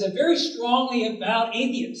is a very strongly avowed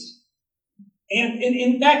atheist. And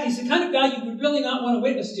in fact, he's the kind of guy you would really not want to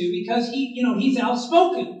witness to because he's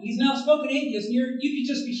outspoken. He's an outspoken atheist, and you could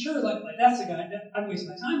just be sure, like that's the guy that I'd waste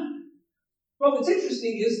my time on. Well, what's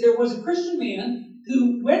interesting is there was a Christian man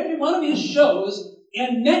who went to one of his shows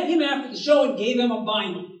and met him after the show and gave him a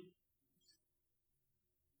Bible.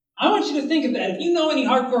 I want you to think of that. If you know any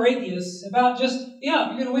hardcore atheists about just, if you're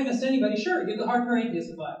going to witness to anybody, sure, give the hardcore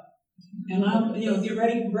atheist the Bible. And get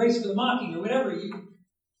ready to brace for the mocking or whatever.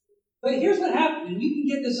 But here's what happened, and you can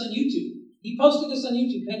get this on YouTube. He posted this on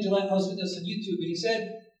YouTube. Penn posted this on YouTube, and he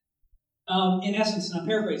said, in essence, and I'm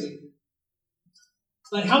paraphrasing,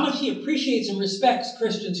 but how much he appreciates and respects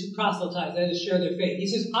Christians who proselytize, that is, share their faith. He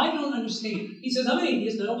says, I don't understand. He says, I'm an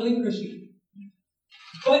atheist, and I don't believe in Christianity.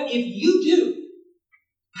 But if you do,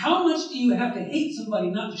 how much do you have to hate somebody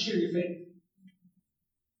not to share your faith?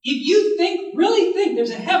 If you really think there's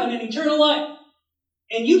a heaven and eternal life,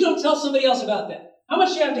 and you don't tell somebody else about that, how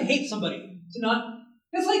much do you have to hate somebody to not?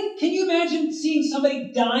 It's like, can you imagine seeing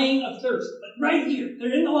somebody dying of thirst? Like right here.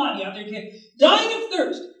 They're in the lobby out there, dying of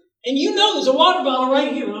thirst. And you know there's a water bottle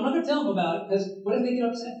right here. And I'm not going to tell them about it because what if they get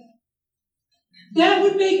upset? That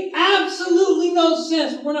would make absolutely no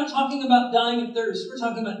sense. We're not talking about dying of thirst. We're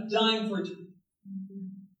talking about dying for eternity.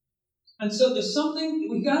 And so there's something,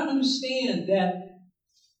 we've got to understand that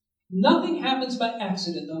nothing happens by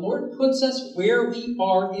accident. The Lord puts us where we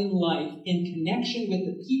are in life in connection with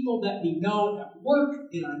the people that we know at work,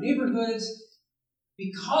 in our neighborhoods,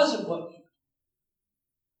 because of what we know.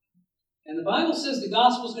 And the Bible says the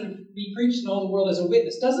gospel is going to be preached in all the world as a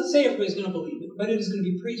witness. It doesn't say everybody's going to believe it, but it is going to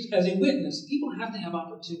be preached as a witness. People have to have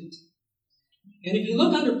opportunity. And if you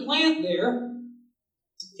look under plant there,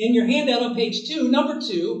 in your handout on page 2, number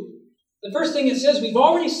 2, the first thing it says, we've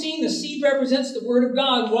already seen the seed represents the Word of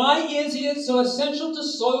God. Why is it so essential to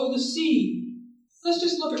sow the seed? Let's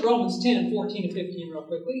just look at Romans 10, 14 to 15 real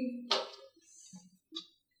quickly.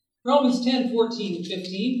 Romans 10, 14 to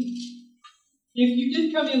 15. If you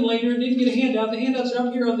did come in later and didn't get a handout, the handouts are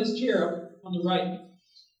up here on this chair on the right.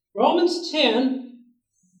 Romans 10,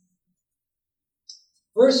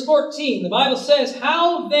 verse 14. The Bible says,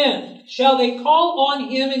 how then shall they call on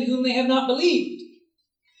him in whom they have not believed?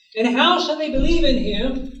 And how shall they believe in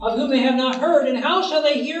him of whom they have not heard? And how shall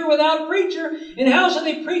they hear without a preacher? And how shall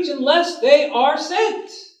they preach unless they are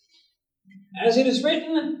sent? As it is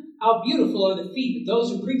written, How beautiful are the feet of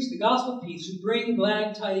those who preach the gospel of peace, who bring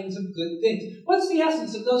glad tidings of good things. What's the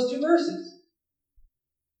essence of those two verses?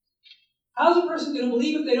 How's a person going to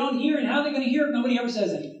believe if they don't hear, and how are they going to hear if nobody ever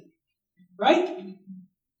says anything? Right?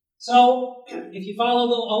 So, if you follow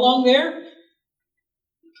along there,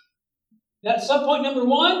 that's subpoint number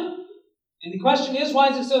 1. And the question is, why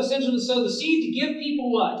is it so essential to sow the seed? To give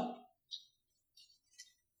people what?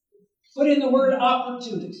 Put in the word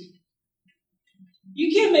opportunity.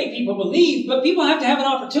 You can't make people believe, but people have to have an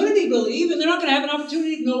opportunity to believe, and they're not going to have an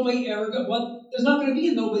opportunity if nobody ever goes. Well, there's not going to be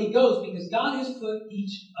a nobody goes, because God has put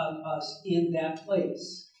each of us in that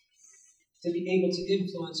place to be able to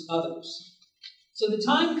influence others. So the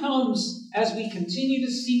time comes as we continue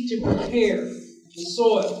to seek to prepare the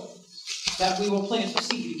soil that we will plant the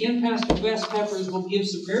seed. Again, Pastor Wes Peppers will give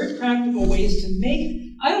some very practical ways to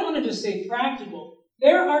make, I don't want to just say practical,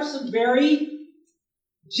 there are some very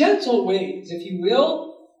gentle ways, if you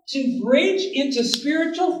will, to bridge into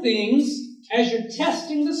spiritual things as you're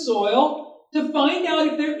testing the soil to find out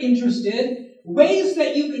if they're interested, ways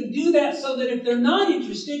that you can do that so that if they're not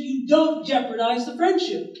interested, you don't jeopardize the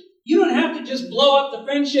friendship. You don't have to just blow up the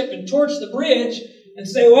friendship and torch the bridge and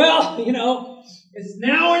say, well, it's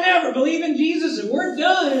now or never. Believe in Jesus and we're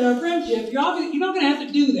done in our friendship. You're not going to have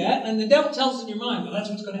to do that. And the devil tells us in your mind, well, that's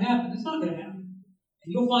what's going to happen. It's not going to happen.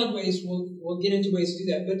 And you'll find ways, we'll get into ways to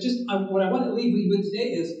do that. But just what I want to leave you with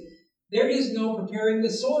today is there is no preparing the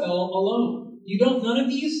soil alone. None of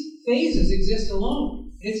these phases exist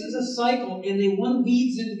alone. This is a cycle, and one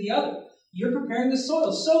weeds into the other. You're preparing the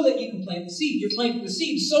soil so that you can plant the seed. You're planting the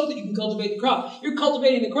seed so that you can cultivate the crop. You're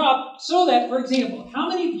cultivating the crop so that, for example, how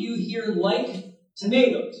many of you here like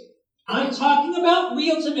tomatoes? I'm talking about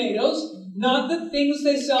real tomatoes, not the things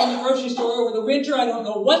they sell in the grocery store over the winter. I don't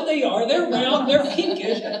know what they are. They're round, they're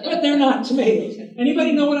pinkish, but they're not tomatoes.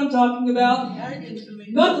 Anybody know what I'm talking about?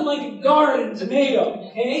 Nothing like a garden tomato,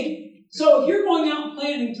 okay? So if you're going out and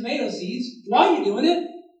planting tomato seeds, why are you doing it?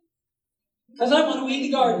 Because I want to weed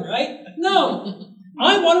the garden, right? No.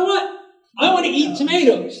 I want to what? I want to eat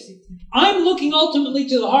tomatoes. I'm looking ultimately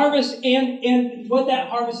to the harvest and what that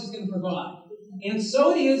harvest is going to provide. And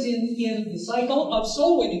so it is in the cycle of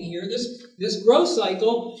soul winning here, this growth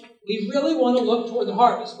cycle. We really want to look toward the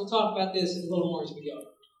harvest. We'll talk about this a little more as we go.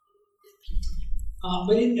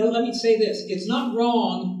 But let me say this. It's not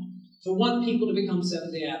wrong to want people to become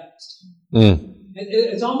Seventh-day Adventists.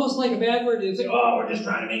 It's almost like a bad word to say, oh, we're just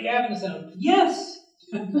trying to make Adventists out of it. Yes.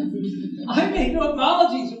 I make no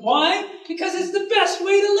apologies. Why? Because it's the best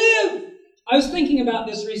way to live. I was thinking about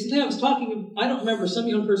this recently. I don't remember, some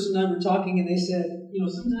young person and I were talking, and they said,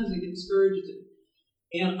 sometimes I get discouraged,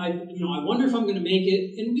 and I wonder if I'm going to make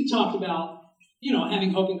it. And we talked about,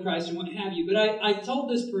 having hope in Christ and what have you. But I told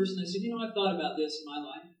this person, I said, I've thought about this in my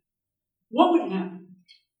life. What would happen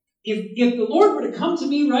if the Lord were to come to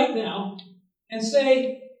me right now and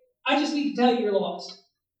say, I just need to tell you you're lost.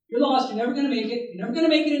 You're lost. You're never going to make it. You're never going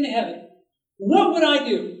to make it into heaven. What would I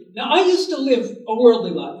do? Now, I used to live a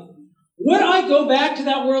worldly life. Would I go back to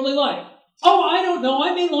that worldly life? Oh, I don't know.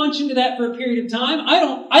 I may launch into that for a period of time.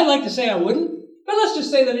 I'd like to say I wouldn't, but let's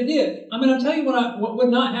just say that I did. I'm going to tell you what would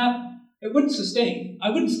not happen. It wouldn't sustain.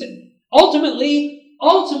 I wouldn't stay. Ultimately,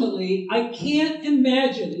 I can't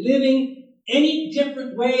imagine living any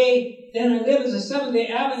different way than I live as a Seventh-day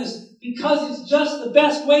Adventist because it's just the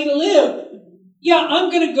best way to live. Yeah, I'm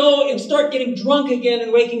going to go and start getting drunk again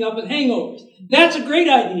and waking up with hangovers. That's a great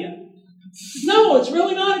idea. No, it's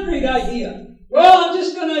really not a great idea. Well,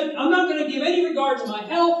 I'm not going to give any regard to my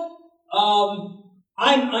health.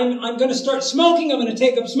 I'm going to start smoking. I'm going to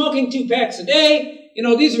take up smoking 2 packs a day.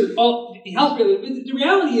 These are all health related. The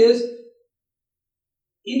reality is,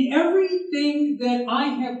 in everything that I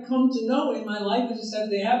have come to know in my life as a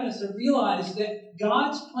Seventh-day Adventist, I realized that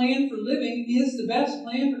God's plan for living is the best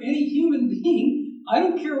plan for any human being. I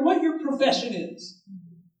don't care what your profession is.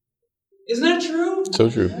 Isn't that true? So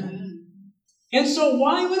true. And so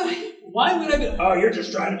why would I be, oh, you're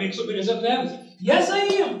just trying to make somebody Seventh-day Adventist. Yes, I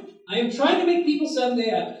am. I am trying to make people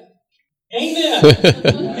Seventh-day Adventist. Amen.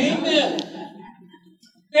 Amen.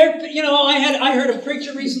 I heard a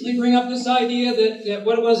preacher recently bring up this idea that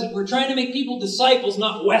what was it? We're trying to make people disciples,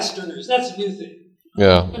 not Westerners. That's a new thing.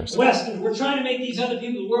 Yeah. Western. We're trying to make these other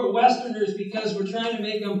people Westerners because we're trying to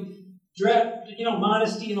make them,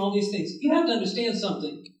 modesty and all these things. You have to understand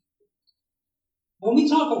something. When we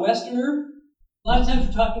talk a Westerner, a lot of times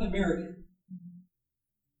we're talking American.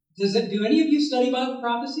 Do any of you study Bible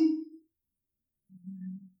prophecy?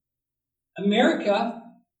 America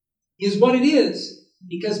is what it is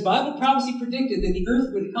because Bible prophecy predicted that the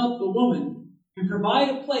earth would help the woman and provide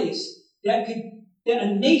a place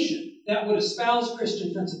a nation that would espouse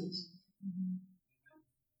Christian principles.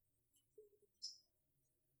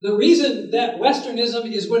 The reason that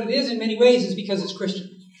Westernism is what it is in many ways is because it's Christian.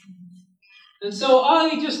 And so,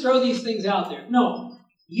 let me just throw these things out there. No,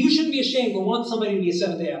 you shouldn't be ashamed to want somebody to be a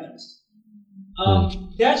Seventh-day Adventist.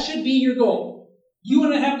 That should be your goal. You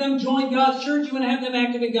want to have them join God's church? You want to have them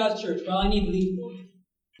active in God's church? Well, I need to leave.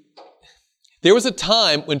 There was a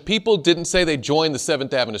time when people didn't say they joined the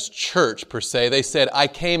Seventh Adventist Church, per se. They said, I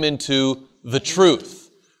came into the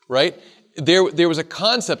truth, right? There was a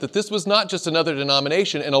concept that this was not just another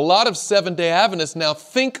denomination, and a lot of Seventh-day Adventists now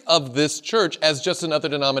think of this church as just another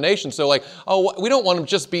denomination. So like, we don't want to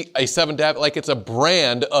just be a Seventh-day Adventist, like it's a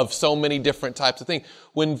brand of so many different types of things.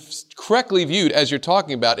 When correctly viewed, as you're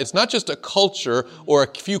talking about, it's not just a culture or a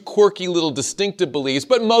few quirky little distinctive beliefs,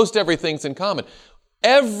 but most everything's in common.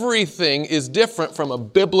 Everything is different from a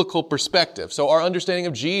biblical perspective. So our understanding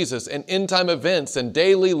of Jesus and end-time events and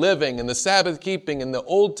daily living and the Sabbath keeping and the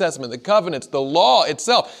Old Testament, the covenants, the law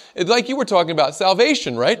itself. It's like you were talking about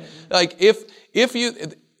salvation, right? Like if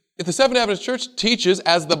the Seventh Adventist Church teaches,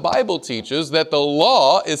 as the Bible teaches, that the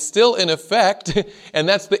law is still in effect, and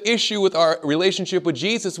that's the issue with our relationship with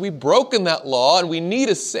Jesus. We've broken that law and we need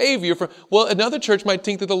a Savior. Well, another church might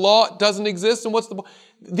think that the law doesn't exist, and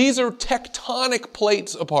these are tectonic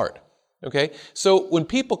plates apart, okay? So when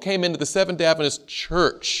people came into the Seventh-day Adventist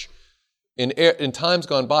Church in times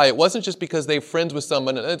gone by, it wasn't just because they're friends with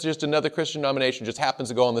someone and it's just another Christian denomination just happens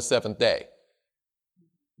to go on the seventh day.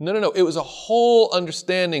 No. It was a whole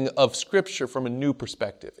understanding of Scripture from a new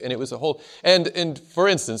perspective. And it was a whole... And for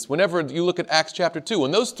instance, whenever you look at Acts chapter 2, when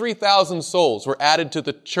those 3,000 souls were added to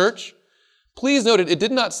the church, please note it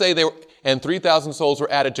did not say and 3,000 souls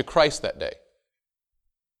were added to Christ that day.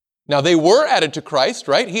 Now, they were added to Christ,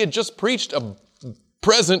 right? He had just preached a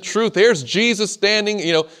present truth. There's Jesus standing,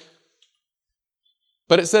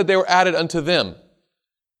 But it said they were added unto them.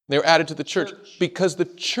 They were added to the church. Because the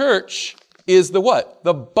church is the what?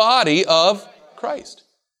 The body of Christ.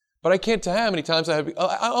 But I can't tell how many times I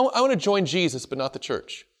want to join Jesus, but not the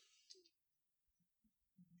church.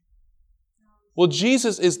 Well,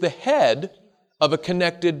 Jesus is the head of a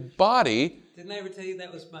connected body. Didn't I ever tell you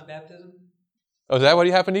that was my baptism? Oh, is that what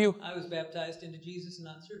happened to you? I was baptized into Jesus and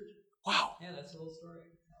not church. Wow. Yeah, that's a little story.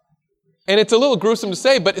 And it's a little gruesome to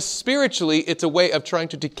say, but spiritually, it's a way of trying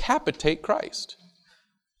to decapitate Christ.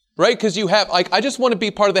 Right? Because you have, I just want to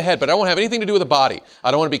be part of the head, but I don't want to have anything to do with the body.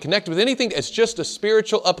 I don't want to be connected with anything. It's just a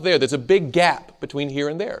spiritual up there. There's a big gap between here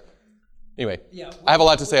and there. Anyway, I have a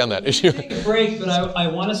lot to say on that issue. Take a break, but I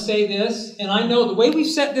want to say this, and I know the way we've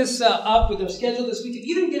set this up with our schedule this week, if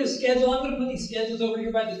you didn't get a schedule, I'm going to put these schedules over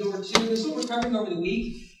here by the door too. This is what we're covering over the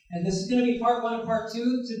week, and this is going to be part 1 and part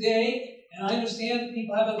 2 today. And I understand that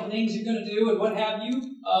people have other things you're going to do and what have you.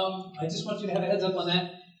 I just want you to have a heads up on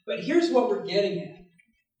that. But here's what we're getting at.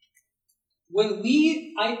 When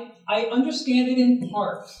I understand it in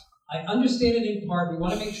part. We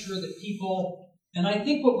want to make sure that people, and I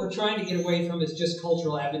think what we're trying to get away from is just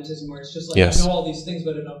cultural Adventism, where it's just like, yes, I know all these things,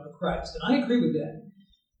 but I don't know Christ. And I agree with that.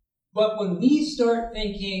 But when we start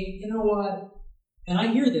thinking, you know what, and I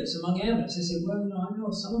hear this among Adventists, they say, well, I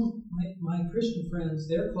know some of my Christian friends,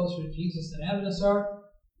 they're closer to Jesus than Adventists are.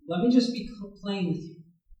 Let me just be plain with you.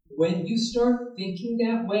 When you start thinking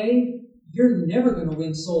that way, you're never going to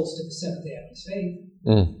win souls to the Seventh-day Adventist faith.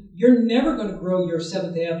 You're never going to grow your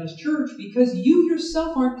Seventh-day Adventist church because you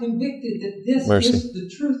yourself aren't convicted that this is the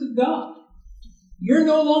truth of God. You're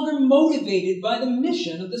no longer motivated by the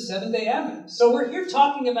mission of the Seventh-day Adventists. So we're here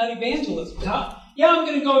talking about evangelism. Yeah, I'm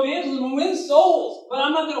going to go evangelism and win souls, but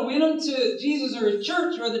I'm not going to win them to Jesus or His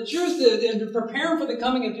church or the truth and to prepare them for the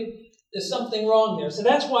coming of Jesus. There's something wrong there. So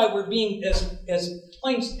that's why we're being as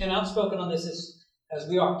plain and outspoken on this as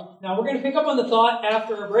we are. Now, we're going to pick up on the thought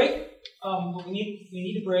after a break. We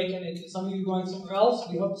need a break, and if some of you are going somewhere else,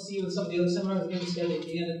 we hope to see you in some of the other seminars that we scheduled at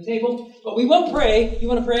the end of the table. But we will pray. You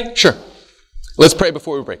want to pray? Sure. Let's pray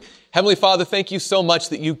before we break. Heavenly Father, thank you so much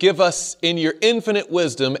that you give us, in your infinite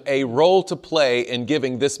wisdom, a role to play in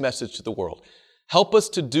giving this message to the world. Help us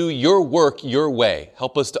to do your work your way.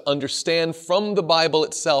 Help us to understand from the Bible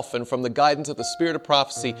itself and from the guidance of the Spirit of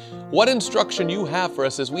prophecy what instruction you have for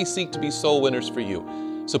us as we seek to be soul winners for you.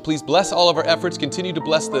 So please bless all of our efforts. Continue to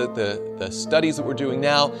bless the studies that we're doing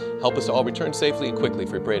now. Help us to all return safely and quickly,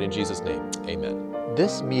 for we pray it in Jesus' name. Amen.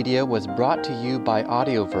 This media was brought to you by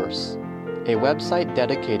Audioverse, a website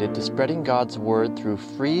dedicated to spreading God's Word through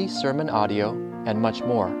free sermon audio and much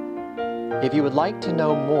more. If you would like to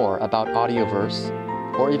know more about Audioverse,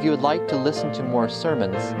 or if you would like to listen to more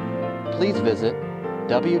sermons, please visit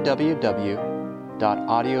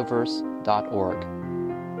www.audioverse.org.